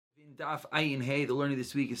Daf Ayin Hey, the learning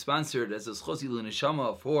this week is sponsored as a Schosi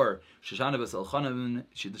L'Neshama for Shoshana Bas Elchanan.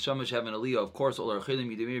 Should the Shamash have an Aliyah, of course, all our Chilim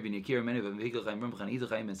Yidamir Ben Yakir, many of them Vehikal Chaim Rim Chan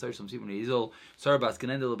Idachim and Sar Shom Sibun Yizol, Sar Bas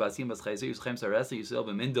Kanendel Basim Bas Chayzer Yuschaim Sarasa Yisrael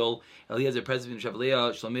Ben Mindol, Eliezer President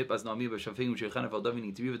Shavleah, Shlomit Bas Naomi Bas Shafim Shechana Valdavin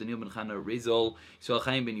Yitziv Daniel Ben Chana Rezol, Yisrael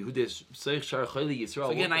Chaim Ben Yehudas Seich Shar Chayli Yisrael.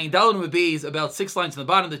 So again, Ayin Dalin Beis about 6 lines on the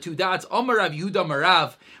bottom, the 2 dots. Amar Rav Yehuda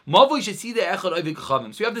Marav Mavui should see the Echad Oivik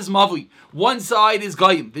Chavim. So we have this Mavui. One side is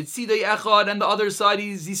Goyim, Vitzidei Echad, and the other side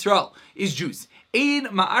is Yisrael, is Jews. Ein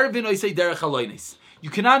ma'arvin oisei derech haloinis. You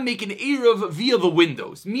cannot make an eruv via the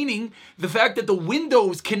windows, meaning the fact that the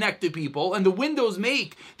windows connect the people, and the windows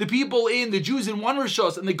make the people in the Jews in one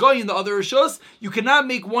rishos and the guy in the other rishos. You cannot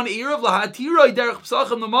make one eruv lahatiroi derech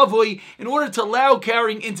psachim l'mavoi in order to allow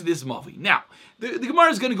carrying into this mavoi. Now, the Gemara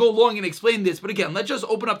is going to go along and explain this, but again, let's just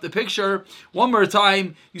open up the picture one more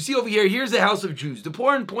time. You see over here, here's the house of Jews. The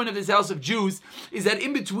important point of this house of Jews is that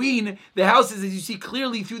in between the houses, as you see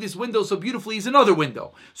clearly through this window so beautifully, is another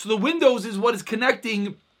window. So the windows is what is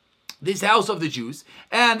connecting this house of the Jews,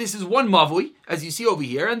 and this is one mavui, as you see over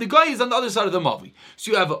here, and the guy is on the other side of the mavui.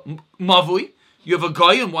 So you have a mavui, you have a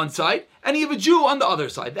guy on one side, and you have a Jew on the other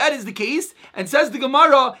side. That is the case, and says the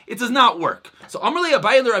Gemara, it does not work. So Amarle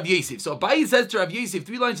Abaye Rav Yosef. So Abaye says to Rav Yosef,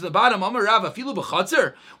 3 lines to the bottom, Amar Rav afilu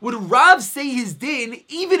b'chatzer. Would Rav say his din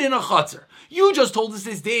even in a chatzer? You just told us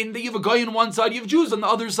this din that you have a guy on one side, you have Jews on the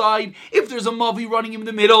other side. If there's a mavi running in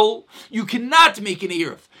the middle, you cannot make an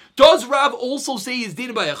eruv. Does Rav also say his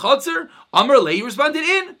din by a chatzer? Amarle responded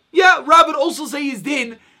in. Yeah, Rav would also say his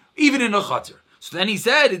din even in a chatzer. So then he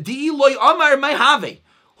said, Di loy amar may have.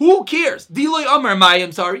 Who cares? Diloy Amar Mai,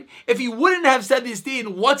 I'm sorry. If he wouldn't have said this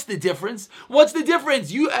din, what's the difference? What's the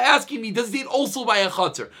difference? You asking me, does din also by a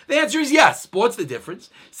chatzar? The answer is yes. But what's the difference?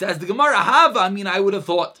 Says the Gemara, Hava, I would have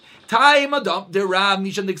thought. Time adop the Rav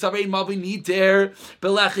Misham Diksavein Mavi Niter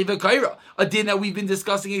Belechi Vekaira. A din that we've been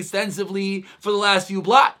discussing extensively for the last few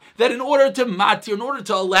blot. That in order to matir, in order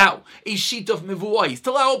to allow a sheet of mivuais, to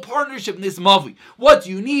allow a partnership in this mavi, what do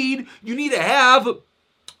you need? You need to have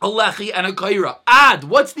a lechi and a kaira. Ad,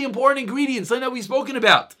 what's the important ingredient? Something that we've spoken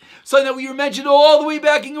about. Something that we mentioned all the way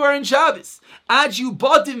back in Gemara and Shabbos. Ad you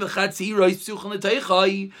batim v'chatzi rois psuchan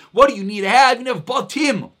l'teichai. What do you need to have? You have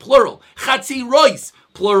batim, plural. Chatzi rois,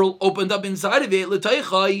 plural, opened up inside of it,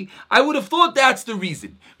 l'teichai. I would have thought that's the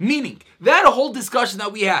reason. Meaning, that whole discussion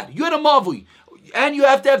that we had, you had a mavui, and you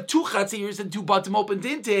have to have 2 chatziris and 2 batim opened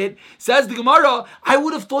into it. Says the Gemara, I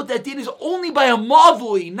would have thought that din is only by a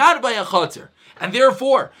mavui, not by a chatzir. And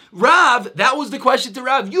therefore, Rav, that was the question to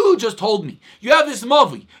Rav. You just told me. You have this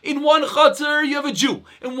mavi. In one chatzar, you have a Jew.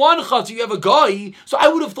 In one chatzar, you have a guy. So I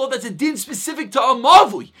would have thought that's a din specific to a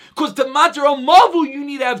mavi. Because to matter a mavi, you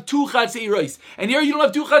need to have 2 chatzeiros. And here you don't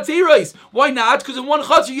have 2 chatzeiros. Why not? Because in one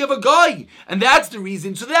chatzar, you have a guy. And that's the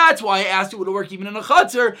reason. So that's why I asked you would it work even in a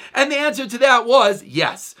chatzar. And the answer to that was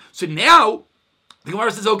yes. So now, the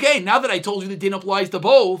Gemara says, okay, now that I told you the din applies to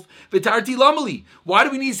both, v'tarti lamali. Why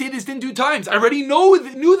do we need to say this din 2 times? I already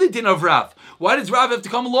knew the din of Rav. Why does Rav have to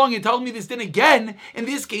come along and tell me this din again in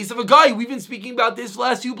this case of a guy? We've been speaking about this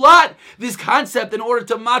last few blot. This concept, in order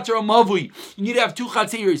to matter a mavui, you need to have 2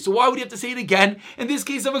 chatzeris. So why would you have to say it again in this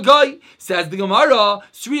case of a guy? Says the Gemara,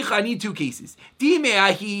 Sricha, I need 2 cases.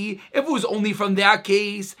 Dimeahi, if it was only from that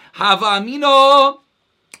case, Hava Amino.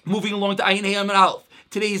 Moving along to Ayin Hayam and Aleph.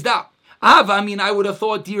 Today's daf. I would have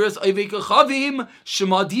thought diras oivek chavim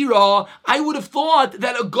shema dira. I would have thought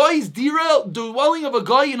that a guy's dira, the dwelling of a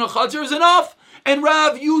guy in a chatzar is enough. And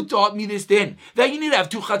Rav, you taught me this din, that you need to have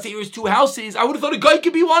 2 chatzeros, 2 houses. I would have thought a guy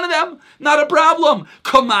could be one of them. Not a problem.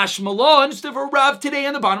 Kamash Malon, just for Rav today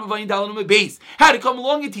on the bottom of Ayin Dalin base, had to come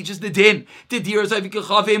along and teach us the din. The diras oivek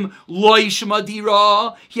chavim loy shema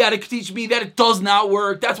dira. He had to teach me that it does not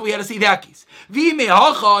work. That's why he had to say that case.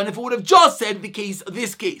 And if it would have just said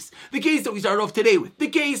this case that we started off today with, the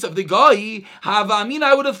case of the guy,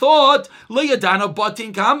 I would have thought, Layadana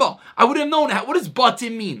batin kama. I would have known what does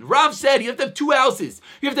batin mean? Rav said you have to have 2 houses.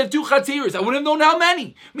 You have to have 2 chatzeros. I would have known how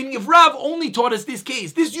many. Meaning if Rav only taught us this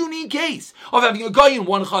unique case of having a guy in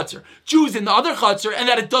one chatzar, Jews in the other chatzar, and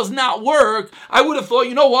that it does not work, I would have thought,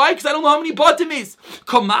 you know why? Because I don't know how many batim is.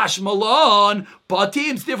 Kamash Malon.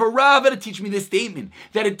 Batim, therefore Rav had to teach me this statement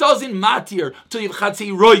that it doesn't matter till you have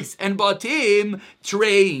chatzei rois and batim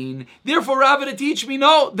train. Therefore Rav had to teach me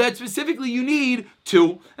no, that specifically you need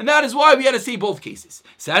 2, and that is why we had to say both cases.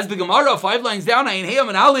 Says the Gemara 5 lines down, Ayin Hayam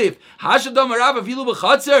and Aleph. Hashadam Rav afilu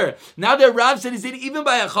b'chatzar. Now that Rav said he said even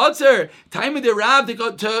by a chatzar, time of the Rav to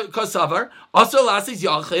kasavar also lasis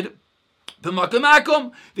yachid.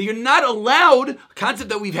 That you're not allowed, a concept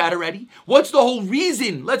that we've had already. What's the whole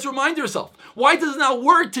reason? Let's remind ourselves. Why does it not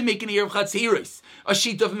work to make an ear of Chatzeris? a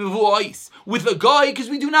sheet of mevuais with a guy because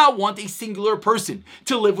we do not want a singular person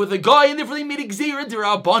to live with a guy, and therefore they made a gzeira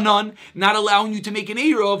d'Rabbanan, not allowing you to make an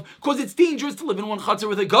eruv because it's dangerous to live in one chatzar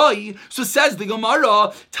with a guy. So says the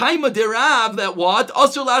Gemara, Taima derav, that what?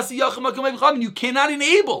 Asur lasi yacham hakamay v'cham, you cannot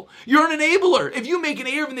enable. You're an enabler. If you make an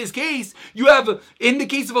eruv in this case, you have, in the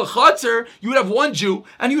case of a chatzar, you would have one Jew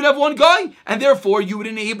and you would have one guy, and therefore you would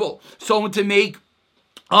enable someone to make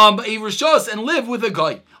a rishos and live with a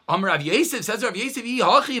guy. Rav Yosef says, Rav Yosef,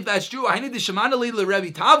 if that's true, I need the Shemana Leila Rabbi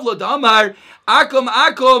Tavla Damar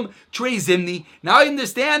Akum Trey Zimni. Now I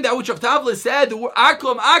understand that which Rav Tavla said, the word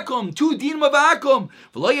Akum, two dinim of Akum.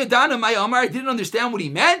 I didn't understand what he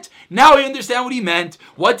meant. Now I understand what he meant.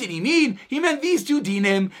 What did he mean? He meant these two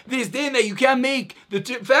dinim. This din that you can't make, the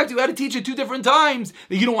fact you had to teach it two different times,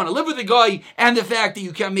 that you don't want to live with a guy, and the fact that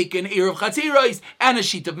you can't make an eir of chatzirais and a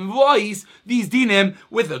sheet of mevuais, these dinim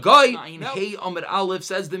with a guy. Hey Amar Aleph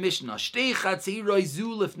says the Mishnah, Shtei chatzirais zu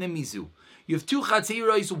lefnei mizu. You have two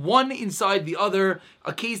chatzirais, one inside the other,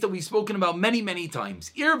 a case that we've spoken about many, many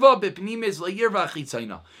times. Irva bepnimis la'irva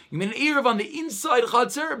chitzayna. You mean an irva on the inside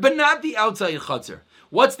chatzar, but not the outside chatzar.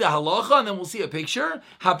 What's the halacha? And then we'll see a picture.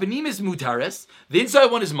 Hapanimis mutaris. The inside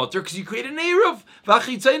one is mutter because you created an eruv.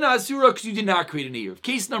 Vachitzayna asura because you did not create an eruv.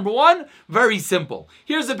 Case number one, very simple.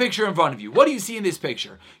 Here's the picture in front of you. What do you see in this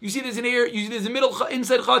picture? You see there's an eruv. You see there's a middle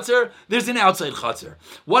inside chatzar. There's an outside chatzar.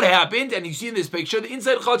 What happened? And you see in this picture the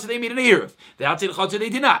inside chatzar they made an eruv. The outside chatzar they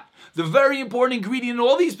did not. The very important ingredient in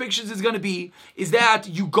all these pictures is going to be is that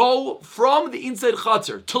you go from the inside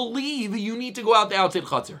chatzar. To leave, you need to go out the outside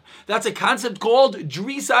chatzar. That's a concept called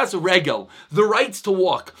drisas regel, the rights to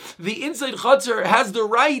walk. The inside chatzar has the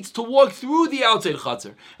right to walk through the outside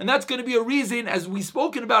chatzar. And that's going to be a reason, as we've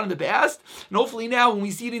spoken about in the past, and hopefully now when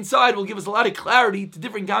we see it inside, will give us a lot of clarity to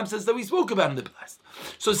different concepts that we spoke about in the past.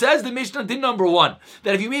 So says the Mishnah, din number one,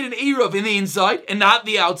 that if you made an eruv in the inside and not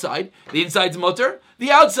the outside, the inside's mutter, the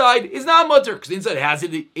outside is not mutter, because the inside has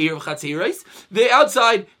an eruv chatzirais, the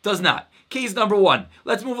outside does not. Case number one.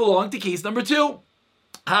 Let's move along to case number two.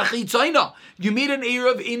 Hachitzayna, you made an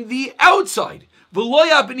eruv in the outside.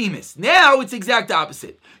 V'loya b'nimis. Now it's exact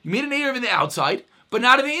opposite. You made an eruv in the outside, but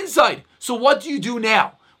not in the inside. So what do you do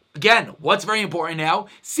now? Again, what's very important now?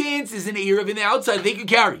 Since it's an eruv in the outside, they can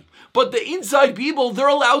carry. But the inside people, they're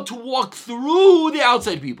allowed to walk through the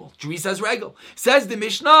outside people. Drisas regel. Says the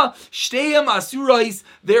Mishnah, Shteim asurais,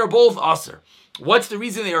 they're both asur. What's the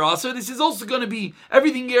reason they are asur? This is also going to be,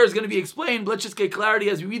 everything here is going to be explained, but let's just get clarity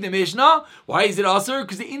as we read the Mishnah. Why is it asur?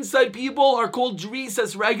 Because the inside people are called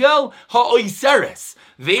Drisas regel ha'oiseres.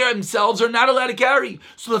 They themselves are not allowed to carry.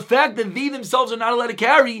 So the fact that they themselves are not allowed to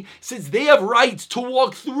carry, since they have rights to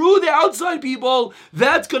walk through the outside people,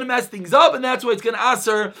 that's going to mess things up, and that's why it's going to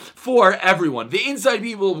asur for everyone. The inside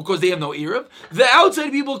people, because they have no eruv. The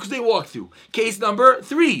outside people, because they walk through. Case number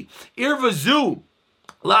 3. Irvazu.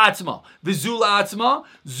 La'atzma. V'zu la'atzma.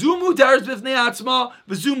 Zu mutaris b'fnei atzma.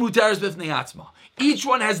 V'zu mutaris b'fnei atzma. Each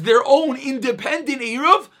one has their own independent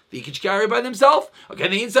eruv. They can carry by themselves. Okay,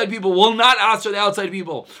 the inside people will not asur the outside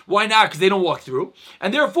people. Why not? Because they don't walk through.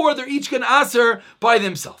 And therefore, they're each going to asur by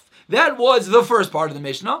themselves. That was the first part of the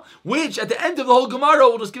Mishnah, which at the end of the whole Gemara,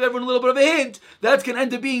 we'll just give everyone a little bit of a hint, that's going to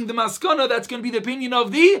end up being the Maskana, that's going to be the opinion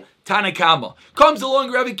of the Tanakama. Comes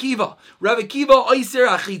along Rav Akiva. Rav Akiva, Oiser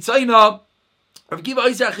Achitzayna. Rav Akiva,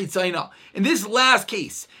 Oiser Achitzayna. In this last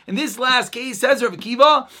case, says Rav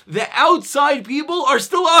Akiva, the outside people are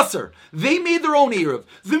still asur. They made their own eruv.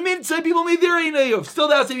 The inside people made their own eruv. Still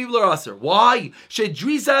the outside people are asur. Why?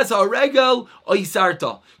 Shedrisas haregel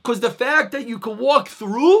oisarta. Because the fact that you can walk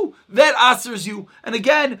through, that asurs you. And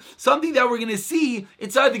again, something that we're going to see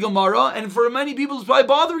inside the Gemara, and for many people it's probably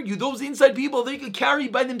bothering you, those inside people, they can carry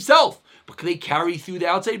by themselves. But can they carry through the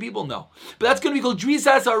outside people? No. But that's going to be called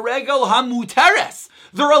Drisas haregel hamuteres.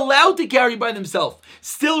 They're allowed to carry by themselves.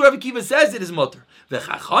 Still, Rav Akiva says it is mutter. The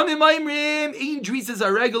Chachamim Aimrim in Drisas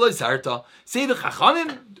haregel sarta. Say the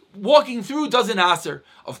Chachamim walking through doesn't asur.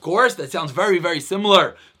 Of course, that sounds very, very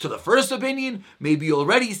similar to the first opinion. Maybe you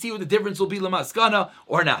already see what the difference will be lamaskana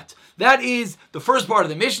or not. That is the first part of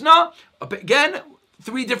the Mishnah. Again,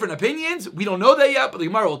 3 different opinions. We don't know that yet, but the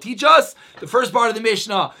Gemara will teach us. The first part of the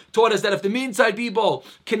Mishnah taught us that if the inside people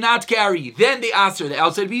cannot carry, then they asur the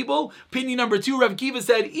outside people. Opinion number 2, Rav Akiva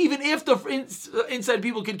said, even if the inside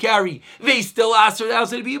people could carry, they still asur the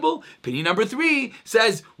outside people. Opinion number 3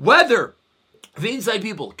 says, whether the inside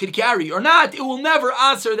people could carry or not, it will never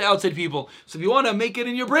asur the outside people. So if you want to make it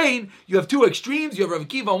in your brain, you have 2 extremes. You have Rav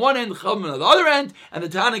Akiva on one end, Chachamim on the other end, and the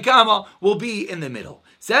Tanakama will be in the middle.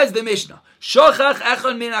 Says the Mishnah, Shochach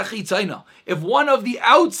echad min achitzayna. If one of the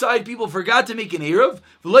outside people forgot to make an eruv,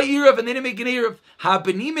 v'lo eruv, and they didn't make an eruv,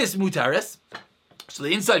 hapenimis mutaris. So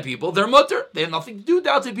the inside people, they're mutter. They have nothing to do with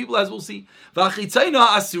the outside people, as we'll see.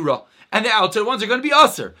 V'achitzayna asura. And the outside ones are going to be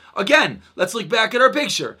aser. Again, let's look back at our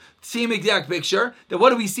picture. Same exact picture. Then what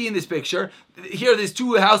do we see in this picture? Here, there's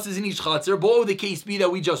 2 houses in each chatzar. But what would the case be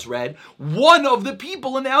that we just read? One of the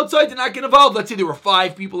people on the outside did not get involved. Let's say there were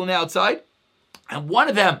 5 people on the outside, and one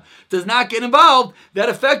of them does not get involved. That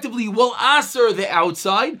effectively will aser the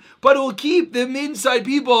outside, but it will keep the inside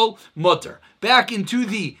people mutter. Back into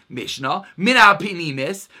the Mishnah, mina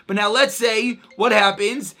pinimis. But now let's say what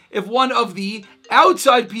happens if one of the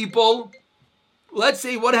outside people, let's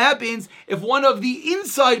say what happens if one of the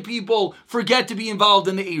inside people forget to be involved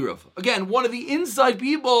in the Eruv. Again, one of the inside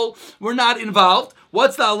people were not involved.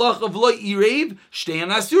 What's the halach of lo irev?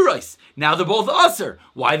 Shtein asurais. Now they're both aser.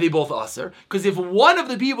 Why are they both aser? Because if one of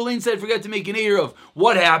the people inside forget to make an Eruv,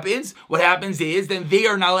 what happens? What happens is then they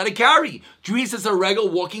are not allowed to carry. Drisas a regal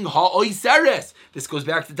walking ha'oiseres. This goes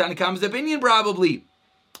back to Tanakhama's opinion probably.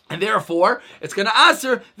 And therefore, it's going to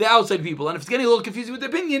answer the outside people. And if it's getting a little confusing with the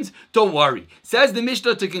opinions, don't worry. Says the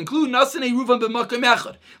Mishnah to conclude, let's say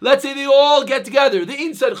they all get together, the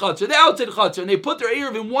inside chatzar, the outside chatzar, and they put their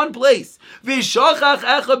Eruv in one place.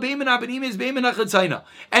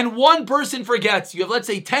 And one person forgets. You have, let's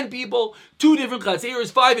say, 10 people, 2 different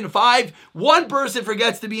chatzar, 5 and 5. One person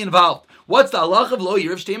forgets to be involved. What's the halach of lo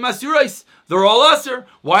Eruv shtei masurais? They're all aser.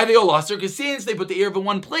 Why are they all aser? Because since they put the Eruv in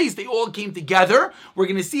one place, they all came together. We're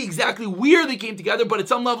going to see exactly where they came together, but at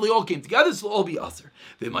some level they all came together, so they'll all be aser.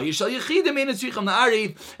 And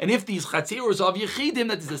if these chatzeros of yechidim,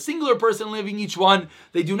 that is a singular person living each one,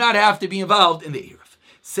 they do not have to be involved in the Eruv.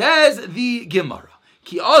 Says the Gemara,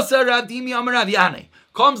 Ki asa Rav Dimi Amar Rav Yanai.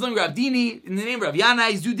 Comes along Rav Dini in the name of Rav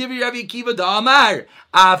Yanai. Zudivi Rav Akiva da Amar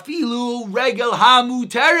Afilu Regel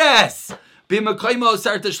Hamuteres B'Mekayma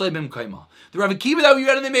Sarta Shlei B'Mekayma. The Rav Akiva that we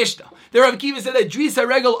read in the Mishnah. The Rav Akiva said that Drisa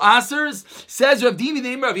Regel Asers, says Rav Dimi in the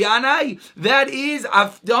name of Rav Yanai, that is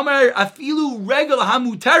Amar Afilu Regel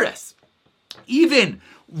Hamuteres. Even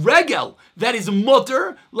regel that is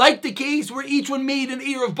mutter, like the case where each one made an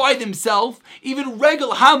Eruv by themselves, even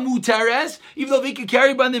regel hamuteres, even though they could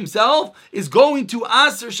carry by themselves, is going to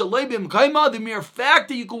aser shalei b'mekayma. The mere fact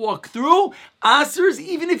that you can walk through asers,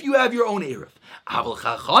 even if you have your own Eruv.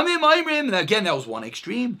 And again, that was one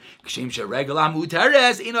extreme.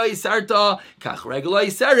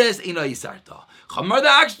 Chamar, the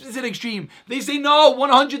opposite extreme. They say no,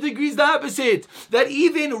 100 degrees the opposite. That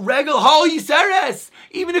even regel hal yiseres,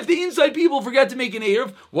 even if the inside people forget to make an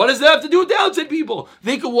Eruv, what does that have to do with the outside people?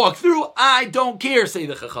 They could walk through, I don't care, say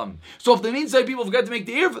the Chacham. So if the inside people forget to make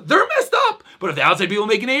the Eruv, they're messed up. But if the outside people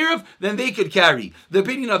make an Eruv, then they could carry the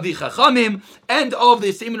opinion of the Chachamim and of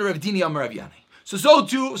the statement of Rav Dini Amar Rav Yanai.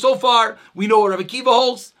 So far, we know what Rav Akiva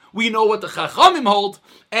holds. We know what the Chachamim hold,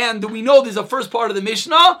 and we know there's a first part of the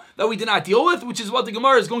Mishnah that we did not deal with, which is what the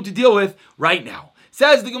Gemara is going to deal with right now.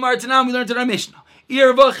 Says the Gemara Tanam, we learned in our Mishnah.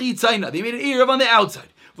 Eruv chitzayna. They made an Eruv on the outside.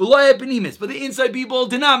 V'lo penimis, but the inside people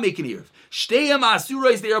did not make an Eruv. Shteyam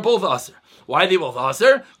asurais, they are both aser. Why are they both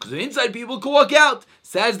aser? Because the inside people can walk out.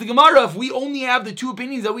 Says the Gemara, if we only have the 2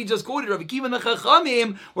 opinions that we just quoted, Rav Akiva and the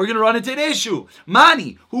Chachamim, we're going to run into an issue.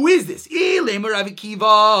 Mani, who is this? Rav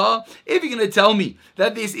Akiva. If you're going to tell me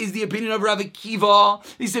that this is the opinion of Rav Akiva,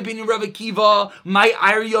 this opinion of Rav Akiva, my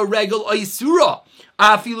Arya Regel Oisura,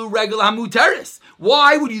 Afilu Regel Hamuteris.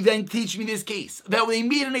 Why would you then teach me this case? That they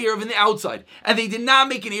made an Eruv on the outside, and they did not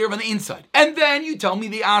make an Eruv on the inside. And then you tell me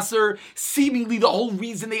the Aser, seemingly the whole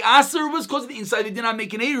reason they Aser was because of the inside, they did not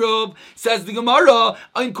make an Eruv. Says the Gemara,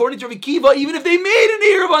 according to Rav Akiva, even if they made an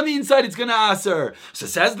Eruv on the inside, it's going to Aser. So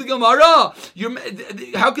says the Gemara,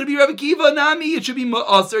 how could it be Rav Akiva? Nami, it should be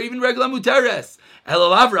Aser, even Regla Muteres.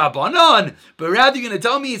 Elalav Rabbanan, but rather you're going to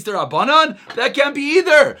tell me it's the Rabbanan? That can't be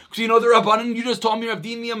either. Because you know the Rabbanan, you just told me Rav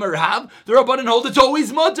Dini Amarav, the Rabbanan hold it's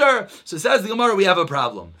always mutter. So says the Gemara, we have a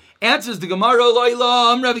problem. Answers the Gemara,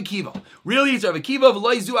 Loilam Rav Akiva. Really, it's Rav Akiva,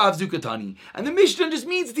 V'loizu Avzu Katani. And the Mishnah just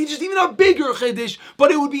means it teaches even a bigger Chiddush,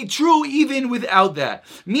 but it would be true even without that.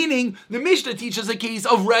 Meaning, the Mishnah teaches a case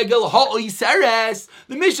of Regel Ha'oiseres.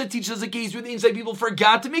 The Mishnah teaches a case where the inside people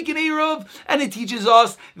forgot to make an Eruv, and it teaches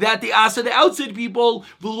us that they asked the outside people,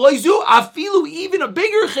 V'loizu Afilu, even a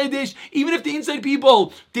bigger Chiddush, even if the inside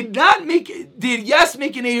people did make an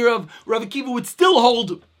Eruv, Rav Akiva would still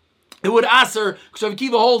hold it would aser, because Rav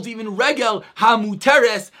Akiva holds even regel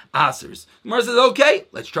hamuteres asers. Gemara says, okay,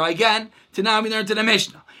 let's try again. Now we learn to the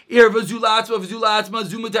Mishnah. The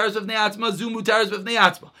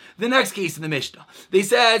next case in the Mishnah, they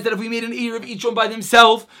says that if we made an ear of each one by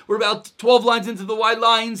themselves, we're about 12 lines into the wide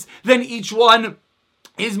lines, then each one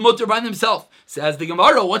is mutter by themselves. Says the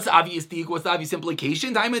Gemara, what's the obvious deek? What's the obvious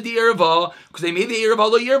implication? Time of the Erva, because they made the Erva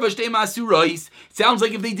lo Erva shtei masurais. Sounds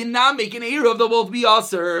like if they did not make an Erev, they'll both be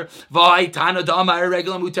aser. V'aitana damar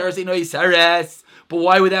regla muteres eno yiseres. But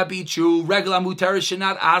why would that be true? Regla muteres should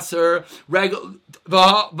not aser.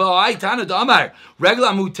 V'aitana damar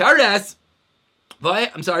regla muteres.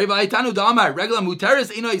 I'm sorry, v'aitanu damar regla muteres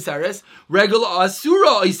eno yiseres. Regla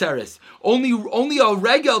asura yiseres. Only a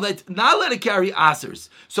regel that's not allowed to carry asers.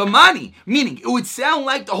 So mani, meaning it would sound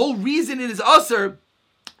like the whole reason it is aser,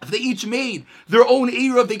 if they each made their own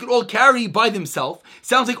Erev, they could all carry by themselves.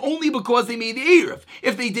 Sounds like only because they made the Erev.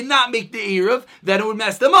 If they did not make the Erev, then it would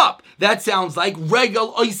mess them up. That sounds like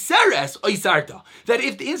regel oiseres oisarta. That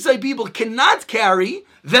if the inside people cannot carry,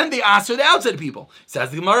 then they aser the outside people.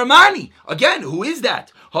 Says the Gemara mani. Again, who is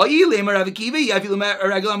that? If it's going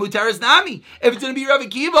to be Rav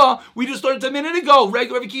Akiva, we just learned a minute ago. Rav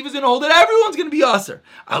Akiva is going to hold that everyone's going to be aser.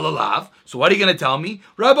 Alalav. So what are you going to tell me?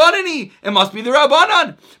 Rabbanani. It must be the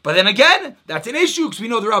Rabbanan. But then again, that's an issue because we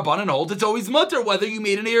know the Rabbanan holds it's always mutter whether you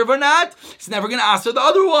made an Erev or not. It's never going to aser the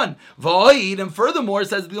other one. Void. And furthermore,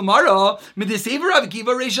 says the Gemara, Midisever Rav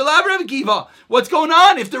Akiva, Reishalav Rav Akiva. What's going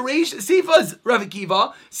on? If the Reish Sifa's Rav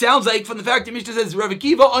Akiva sounds like from the fact that Mishnah says Rav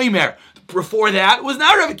Akiva Oimer. Before that was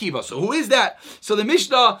not Rav Akiva. So who is that? So the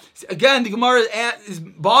Mishnah, again, the Gemara is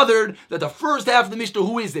bothered that the first half of the Mishnah,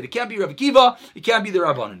 who is it? It can't be Rav Akiva, it can't be the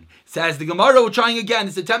Rabbanan. Says the Gemara, we're trying again,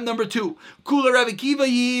 it's attempt number 2. Kula Rav Akiva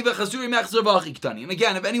yi v'chasuri mechzer v'achiktani. And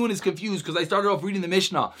again, if anyone is confused, because I started off reading the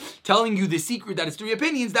Mishnah, telling you the secret that it's 3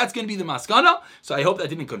 opinions, that's going to be the maskana. So I hope that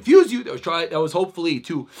didn't confuse you. That was hopefully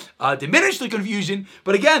to diminish the confusion.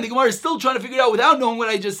 But again, the Gemara is still trying to figure it out without knowing what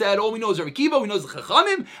I just said. All we know is Rav Akiva, we know is the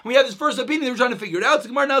Chachamim, and we have this first opinion that we're trying to figure it out. So the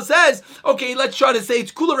Gemara now says, okay, let's try to say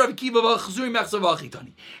it's Kula Rav Akiva v'chasuri mechzer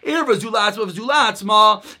v'achiktani. Erev zula atzma v'zula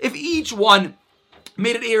atzma. If each one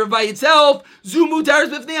made an Erev by itself,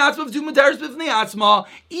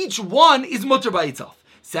 each one is mutter by itself.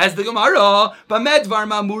 Says the Gemara,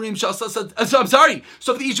 so I'm sorry.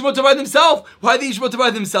 So if they each mutter by themselves, why they each mutter by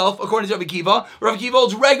themselves? According to Rav Akiva, Rav Akiva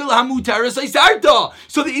holds regular hamuteres aisarta.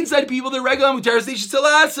 So the inside people, the regular hamuteres, they should still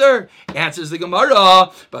answer. Answers the Gemara,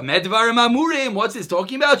 what's this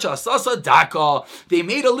talking about? Shasasa daka. They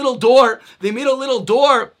made a little door.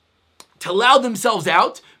 To allow themselves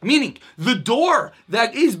out, meaning the door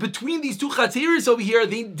that is between these two chatziris over here,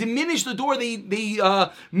 they diminished the door, they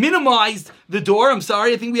minimized the door. I'm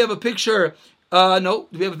sorry, I think we have a picture. No,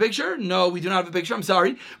 do we have a picture? No, we do not have a picture, I'm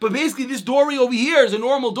sorry. But basically this doorway over here is a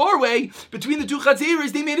normal doorway. Between the two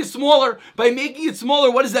chatziris, they made it smaller. By making it smaller,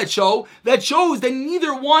 what does that show? That shows that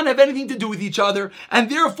neither one have anything to do with each other. And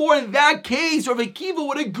therefore, in that case, Rav Akiva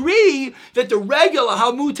would agree that the regular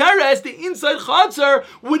hamuteres, the inside chatzar,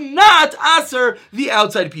 would not aser the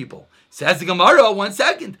outside people. Says the Gemara, 1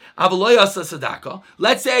 second.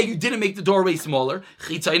 Let's say you didn't make the doorway smaller.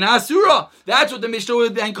 That's what the Mishnah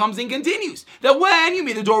then comes and continues. That when you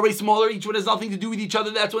made the doorway smaller, each one has nothing to do with each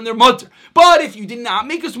other, that's when they're mutter. But if you did not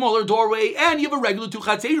make a smaller doorway and you have a regular 2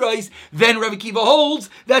 chatzeros, then Rav Akiva holds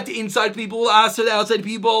that the inside people will answer the outside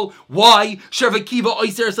people. Why? Rav Akiva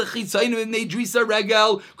oiser sechitzainu and they drisa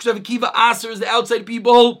regel. Because Rav Akiva answers the outside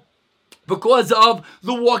people because of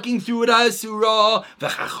the walking through it asura. The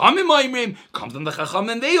Chachamim Oimrim comes from the Chacham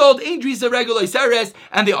and they hold Ein Drisa Regel Oiseres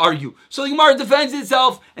and they argue. So the Gemara defends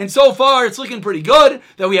itself, and so far it's looking pretty good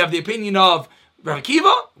that we have the opinion of Rav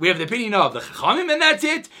Akiva, we have the opinion of the Chachamim, and that's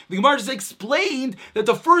it. The Gemara just explained that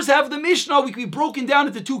the first half of the Mishnah we can be broken down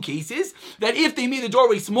into 2 cases. That if they made the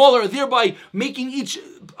doorway smaller, thereby making each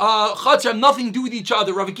chatzar have nothing to do with each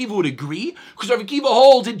other, Rav Akiva would agree, because Rav Akiva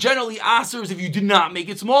holds it generally asers if you did not make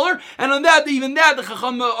it smaller, and on that, even that, the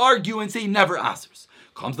Chacham argue and say never asers.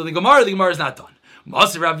 Comes to the Gemara is not done. That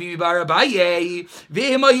was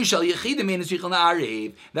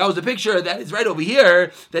the picture that is right over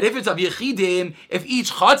here, that if it's of Yechidim, if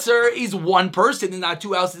each chatzar is one person and not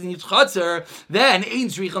 2 houses in each chatzar, then Ein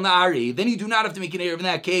Tzrichel Na'arev, then you do not have to make an Erev in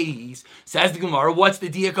that case. Says the Gemara, what's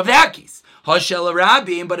the diak of that case? Hashel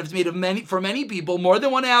Rabim, but if it's made of for many people, more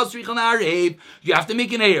than 1 house, Tzrichel Na'arev, you have to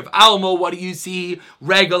make an Erev. Almo, what do you see?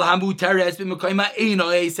 Regel Hamuteres b'Mekayma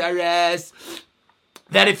Eino Eiseres.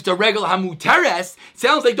 That if it's a regular hamuteres,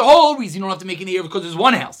 sounds like the whole reason you don't have to make an Erev because there's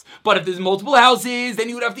 1 house. But if there's multiple houses, then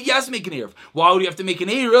you would have to make an Erev. Why would you have to make an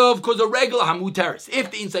Erev? Because a regular hamuteres.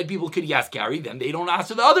 If the inside people could carry, then they don't ask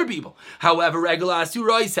for the other people. However, regular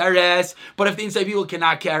asura seres. But if the inside people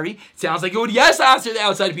cannot carry, sounds like it would answer the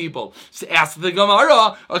outside people. So ask the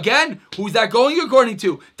Gemara again. Who's that going according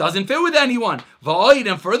to? Doesn't fit with anyone. Void,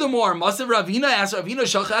 and furthermore, Masav Ravina asked Ravina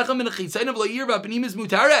Shachachem in a Chitzain of La'ir V'Apnim is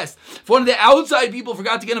Mutares. If one of the outside people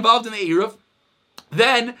forgot to get involved in the Erev,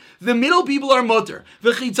 then the middle people are mutter.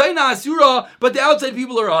 V'chitzayna asura, but the outside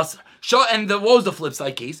people are asur. And what was the flip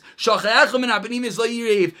side case? If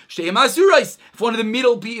one of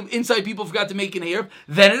the inside people forgot to make an erev,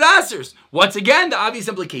 then it asers. Once again, the obvious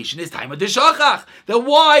implication is time of the shachach. Then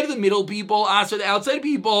why do the middle people aser the outside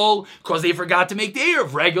people? Because they forgot to make the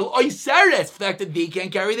erev. Regel oiseres, the fact that they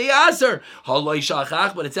can't carry the aser. Haloi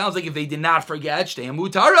shachach, but it sounds like if they did not forget, shtei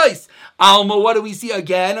mutarais. Alma, what do we see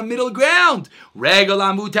again? A middle ground. Regel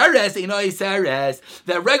amutares, ino oiseres.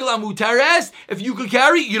 That regel amutares, if you could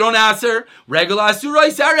carry, you don't aser. Regel asura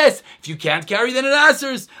isares. If you can't carry, then it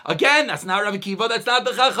asers. Again, that's not Rav Akiva, that's not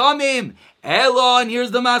the Chachamim. Elo, and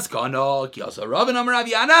here's the maskana. Ki asa Rav and Amar Rav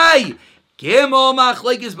Yanai. Gimel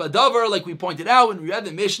machlekes badavar, like we pointed out when we read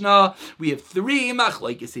the Mishnah, we have 3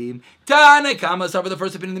 machlekesim. Tana kama, for the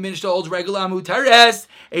first opinion of the Mishnah holds regel amutares,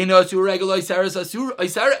 eino asur regel isares asur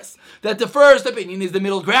isares. That the first opinion is the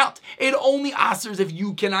middle ground. It only asers if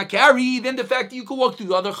you cannot carry. Then the fact that you can walk through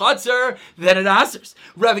the other chutzner, then it asers.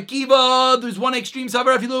 Rav Akiva, there's one extreme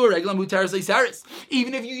savar afilu regel amutares isares.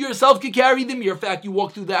 Even if you yourself can carry, the mere fact you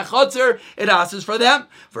walk through that chutzner, it asers for them.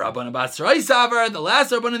 For Rabban Basrai savar, the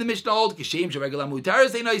last Rabban in the Mishnah holds kishem sheregel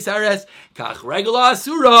amutares eino isares kach regel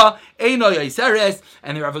asura eino isares,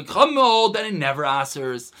 and the Rav Akiva hold that it never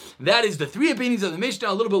asers. That is the 3 opinions of the Mishnah.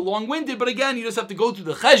 A little bit long-winded, but again, you just have to go through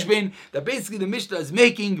the cheshbon that basically the Mishnah is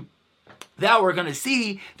making. That we're going to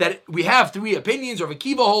see that we have 3 opinions. Rav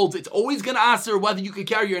Akiva holds it's always going to aser whether you can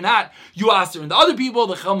carry or not. You aser, and the other people,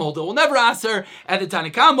 the Chacham hold it will never aser, and the Tanna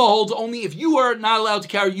Kama holds only if you are not allowed to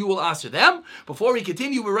carry, you will aser them. Before we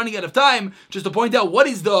continue, we're running out of time. Just to point out what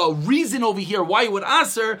is the reason over here why you would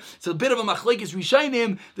aser. It's a bit of a machlekes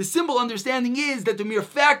rishayim. The simple understanding is that the mere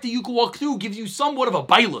fact that you can walk through gives you somewhat of a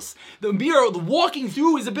bailus. The walking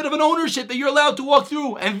through is a bit of an ownership that you're allowed to walk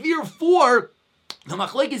through, and therefore the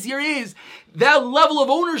machlekes here is that level of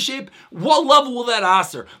ownership. What level will that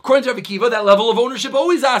aser? According to Rav Akiva, that level of ownership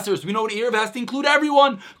always asers. We know an erev has to include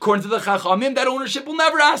everyone. According to the Chachamim, that ownership will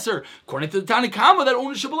never aser. According to the Tanna Kama, that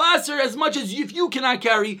ownership will aser as much as if you cannot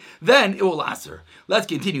carry, then it will aser. Let's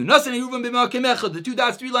continue. The 2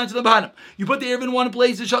 dots, 3 lines to the bottom. You put the erev in one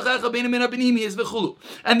place,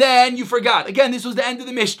 and then you forgot. Again, this was the end of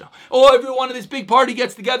the Mishnah. Oh, everyone in this big party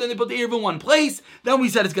gets together and they put the erev in one place. Then we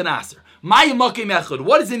said it's going to aser.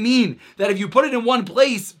 What does it mean that if you put it in one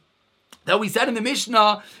place, that we said in the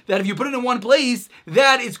Mishnah, that if you put it in one place,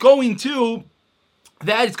 that it's going to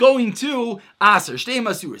aser. Shtei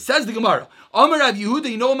masur. Says the Gemara. Amar Rav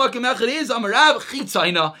Yehuda, you know what makom echad is? Amar Rav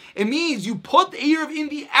chitzayna. It means you put the erev in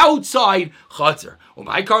the outside chutzner. So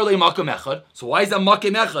why is that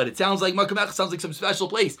makom echad? It sounds like makom echad sounds like some special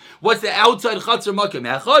place. What's the outside chutzner makom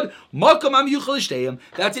echad? Makom am yuchal shteim.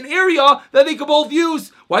 That's an area that they could both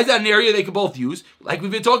use. Why is that an area they could both use? Like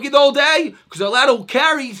we've been talking the whole day, because they're allowed to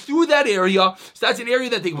carry through that area. So that's an area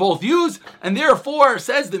that they both use, and therefore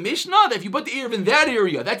says the Mishnah that if you put the erev in that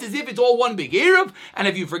area, that's as if it's all one big erev. And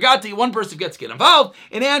if you forgot that one person gets to get involved,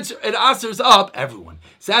 it answers up everyone.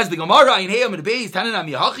 Says the Gemara in Hayam and Beis Tananam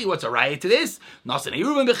Yahachi. What's a riot to this? Nasan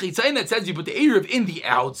Eruv Bechitzayin that says you put the erev in the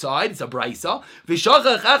outside. It's a brisa.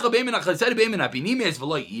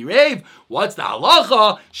 What's the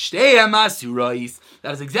halacha? Shtei masurais.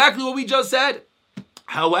 That is exactly what we just said.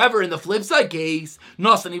 However, in the flip side case,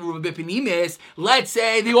 let's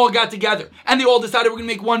say they all got together and they all decided we're going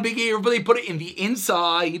to make one big erev, but they put it in the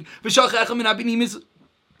inside. And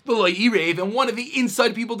one of the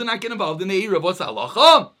inside people did not get involved in the erev. What's the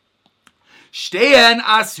halacha? Shtein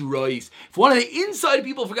asurais. If one of the inside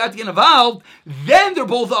people forgot to get involved, then they're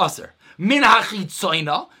both aser. Min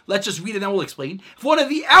hachitzoina. Let's just read it, then we'll explain. If one of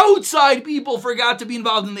the outside people forgot to be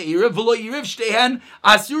involved in the erev, v'lo erev shtehen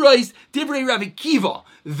asurais divrei Rav Akiva,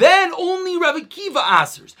 then only Rav Akiva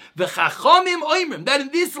asers. V'chachamim oimrim. That in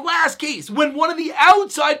this last case, when one of the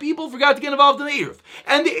outside people forgot to get involved in the erev,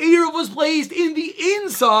 and the erev was placed in the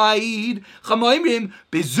inside, chamaimrim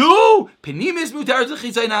bezu penimis mutar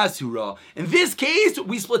zechitzaina asura. In this case,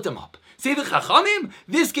 we split them up. Say the Chachamim,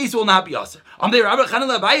 this case will not be aser. What's going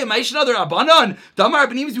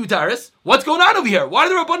on over here? Why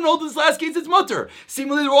do the Rabbanan hold this last case it's mutter?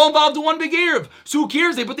 Seemingly they're all involved in one big erev. So who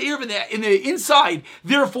cares? They put the erev in the inside.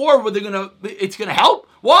 Therefore, it's gonna help.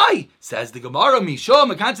 Why? Says the Gemara,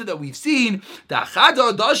 Mishom, a concept that we've seen. Because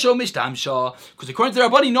according to the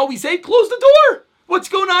Rabbanan, no, we say close the door. What's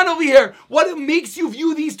going on over here? What makes you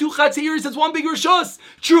view these 2 chatziris as one big rishos?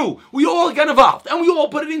 True, we all got involved, and we all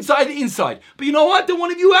put it inside the inside. But you know what? Then one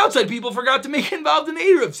of you outside people forgot to make it involved in the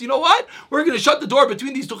erev. So you know what? We're going to shut the door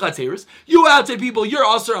between these 2 chatziris. You outside people, you're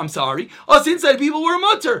aser, I'm sorry. Us inside people, we're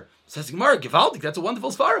mutter. Says Gemara, Givaldik, that's a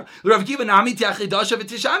wonderful svara. Rav Akiva nami tiachidasha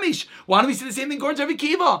v'tishamish. Why don't we say the same thing according to Rav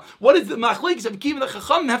Akiva? What does the machlekes Rav Akiva and the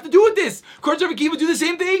Chachamim have to do with this? According to Rav Akiva, do the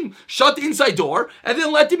same thing. Shut the inside door, and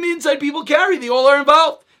then let the inside people carry. They all are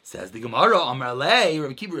involved. Says the Gemara, Amar Lei, Rav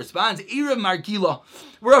Akiva responds, Erev Margila.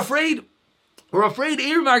 We're afraid,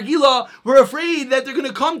 Erev Margila, we're afraid that they're going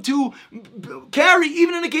to come to carry,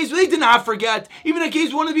 even in a case where they did not forget, even in a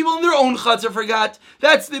case where one of the people in their own chutzner forgot.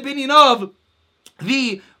 That's the opinion of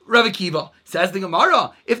the Rav Akiva. Says the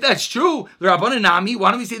Gemara, if that's true, the Rabbanan Nami, why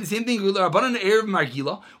don't we say the same thing with the Rabbanan Erev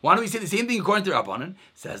Margila? Why don't we say the same thing according to Rabbanan?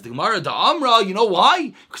 Says the Gemara, the Amra, you know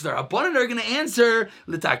why? Because the Rabbanan are going to answer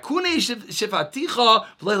L'takune shifaticha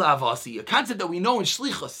v'leila avasi, a concept that we know in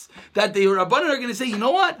Shlichus, that the Rabbanan are going to say, you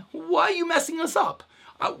know what? Why are you messing us up?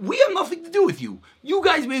 We have nothing to do with you. You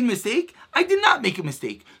guys made a mistake. I did not make a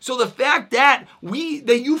mistake. So the fact that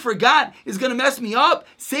you forgot is going to mess me up,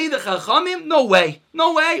 say the Chachamim, no way.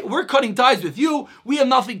 No way. We're cutting ties with you. We have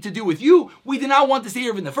nothing to do with you. We did not want to say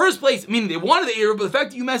Erev in the first place, meaning they wanted the Erev, but the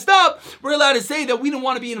fact that you messed up, we're allowed to say that we didn't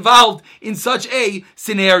want to be involved in such a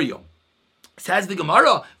scenario. Says the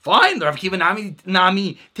Gemara, fine. Rav Akiva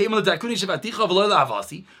nami teimel takuni shevaticha v'lo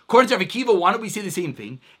la'avasi. According to Rav Akiva, why don't we say the same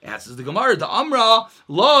thing? Answers the Gemara, the Amra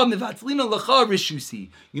la mivatlina lecha rishusi.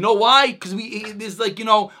 You know why? Because there's a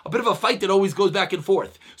bit of a fight that always goes back and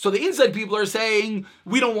forth. So the inside people are saying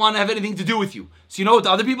we don't want to have anything to do with you. So you know what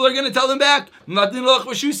the other people are going to tell them back? Mivatlina lecha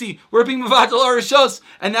rishusi. We're being mivatel arishos,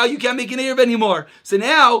 and now you can't make an erev anymore. So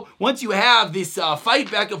now once you have this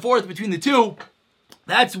fight back and forth between the two,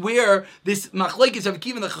 that's where this machlekes of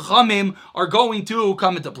Akiva and the Chachamim are going to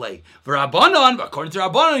come into play. For Rabbanan, according to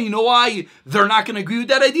Rabbanan, you know why they're not going to agree with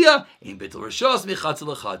that idea? Say the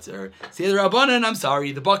Rabbanan, I'm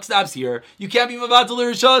sorry, the buck stops here. You can't be mevatel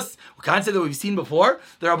l'rishos. A concept that we've seen before.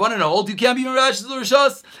 The Rabbanan hold you can't be mevatel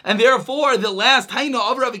l'rishos, and therefore the last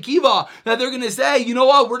taina of Rav Akiva that they're going to say, you know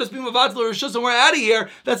what, we're just being mevatel l'rishos and we're out of here.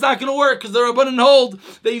 That's not going to work because the Rabbanan hold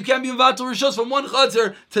that you can't be mevatel l'rishos from one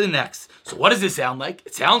chutzner to the next. So what does this sound like?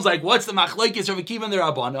 It sounds like what's the machlekes Rav Akiva and the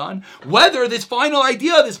Rabbanan? Whether this final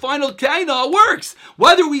idea, this final taina works.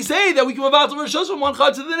 Whether we say that we can mevatel l'rishos from one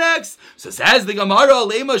chutz to the next. So says the Gemara,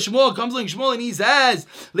 Lema Shmuel comes like Shmuel and he says,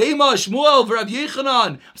 Lema Shmuel v'Rav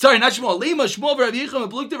Yechanan. Sorry, not Shmuel. Lema Shmuel v'Rav Yechanan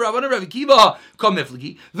v'Plukta Rabbanan Rav Akiva come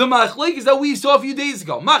miflegi. The machlekes that we saw a few days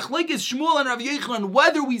ago. Machlekes Shmuel and Rav Yechanan.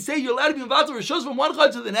 Whether we say you're allowed to be mevatel l'rishos from one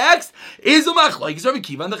chutz to the next is a machlekes Rav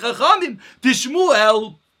Akiva and the Chachamim. The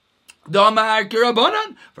Shmuel. Damar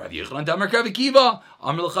Kirabanan, Rav Yechanan Damar Rav Akiva,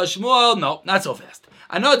 Amar L'cha Shmuel. No, not so fast.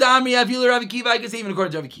 I know Damri Avil Rav Akiva. I can say even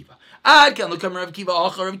according to Rav Akiva. Ad can look at Rav Akiva.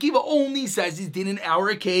 Rav Akiva only says he's did in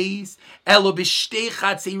our case. Elo b'shtei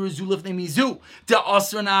chatzei rezulif nemizu de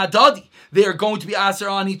asr na'adadi. They are going to be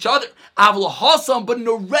asr on each other. Avol hasam, but in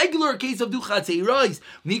a regular case of du chatzei reis,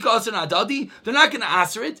 nika asr na'adadi, they're not going to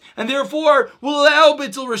asr it, and therefore we'll allow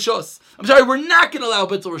bittul rishos. I'm sorry, we're not going to allow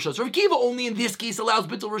bittul rishos. Rav Akiva only in this case allows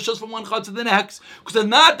bittul rishos from one chatz to the next, because if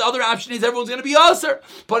not, the other option is everyone's going to be asr.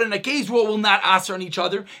 But in a case where we'll not asr on each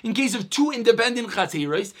other, in case of two independent chatzei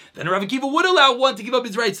reis, then Rav Akiva would allow one to give up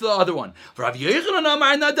his rights to the other one. For Rav Yechanan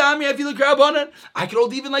Amar Nadami, I feel like Rabbanan. I could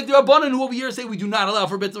hold even like the Rabbanan who over here say we do not allow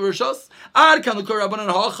for bittul rishos. Ad kan l'kor Rabbanan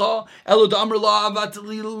hacha elo damar la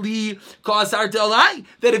avatli li ka'asar alai.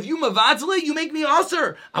 That if you mavatli, you make me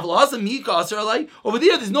aser. Avla hasam mi ka'asar alai. Over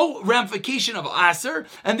there's no ramification of aser,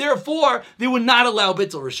 and therefore they would not allow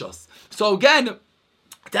bittul rishos. So again,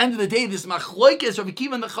 at the end of the day, this machlokes Rav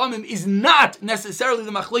Akiva and the Chachamim is not necessarily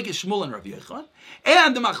the machlokes Shmuel and Rav Yechanan,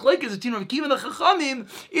 and the machlokes between Rav Akiva and the Chachamim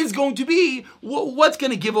is going to be what's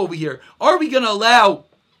going to give over here. Are we going to allow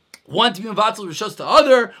one to be mevatel rishos to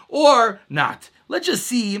other or not? Let's just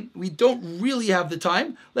see. We don't really have the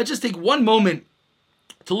time. Let's just take one moment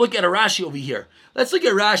to look at a Rashi over here. Let's look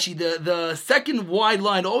at Rashi, the second wide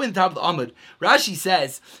line, all in the top of the Amud. Rashi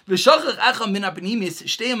says, "V'shachach echam min apnimis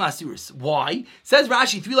shtei masuris." Why? Says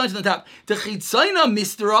Rashi, 3 lines on the top. Techitzayna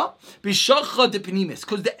mistera b'shacha depnimis,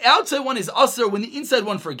 because the outside one is aser when the inside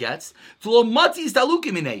one forgets. V'lo matzi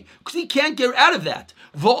stalukiminei, because he can't get out of that.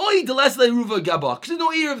 V'oi deles le'ruva gaba, because there's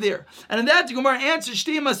no ear of there. And in that, the Gemara answers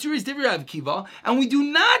shtei masuris divrei Rav Akiva, and we do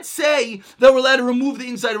not say that we're allowed to remove the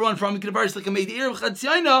inside one from it. The ear of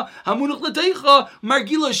chatzayna hamunach l'teicha.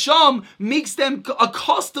 Margila Sham makes them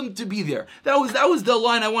accustomed to be there. That was the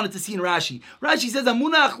line I wanted to see in Rashi. Rashi says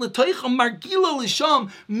Amunach l'toicha Margila L'Sham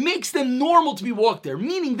makes them normal to be walked there.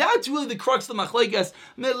 Meaning that's really the crux of the machlekes.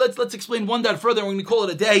 Let's explain one dot further. We're going to call it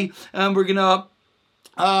a day, and we're going to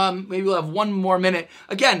Maybe we'll have one more minute.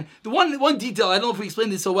 Again, the one detail, I don't know if we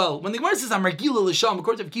explained this so well. When the Gemara says Amargila L'Sham,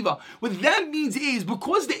 according to Kiva, what that means is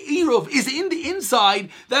because the Eruv is in the inside,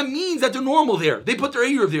 that means that they're normal there. They put their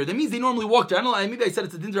Eruv there. That means they normally walk there. I don't know, maybe I said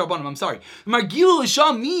it's a Din Rabbanim, I'm sorry. Margila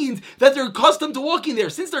L'Sham means that they're accustomed to walking there.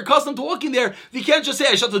 Since they're accustomed to walking there, you can't just say,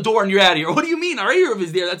 I shut the door and you're out of here. What do you mean? Our Eruv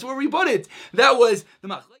is there. That's where we put it. That was the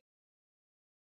Machlek.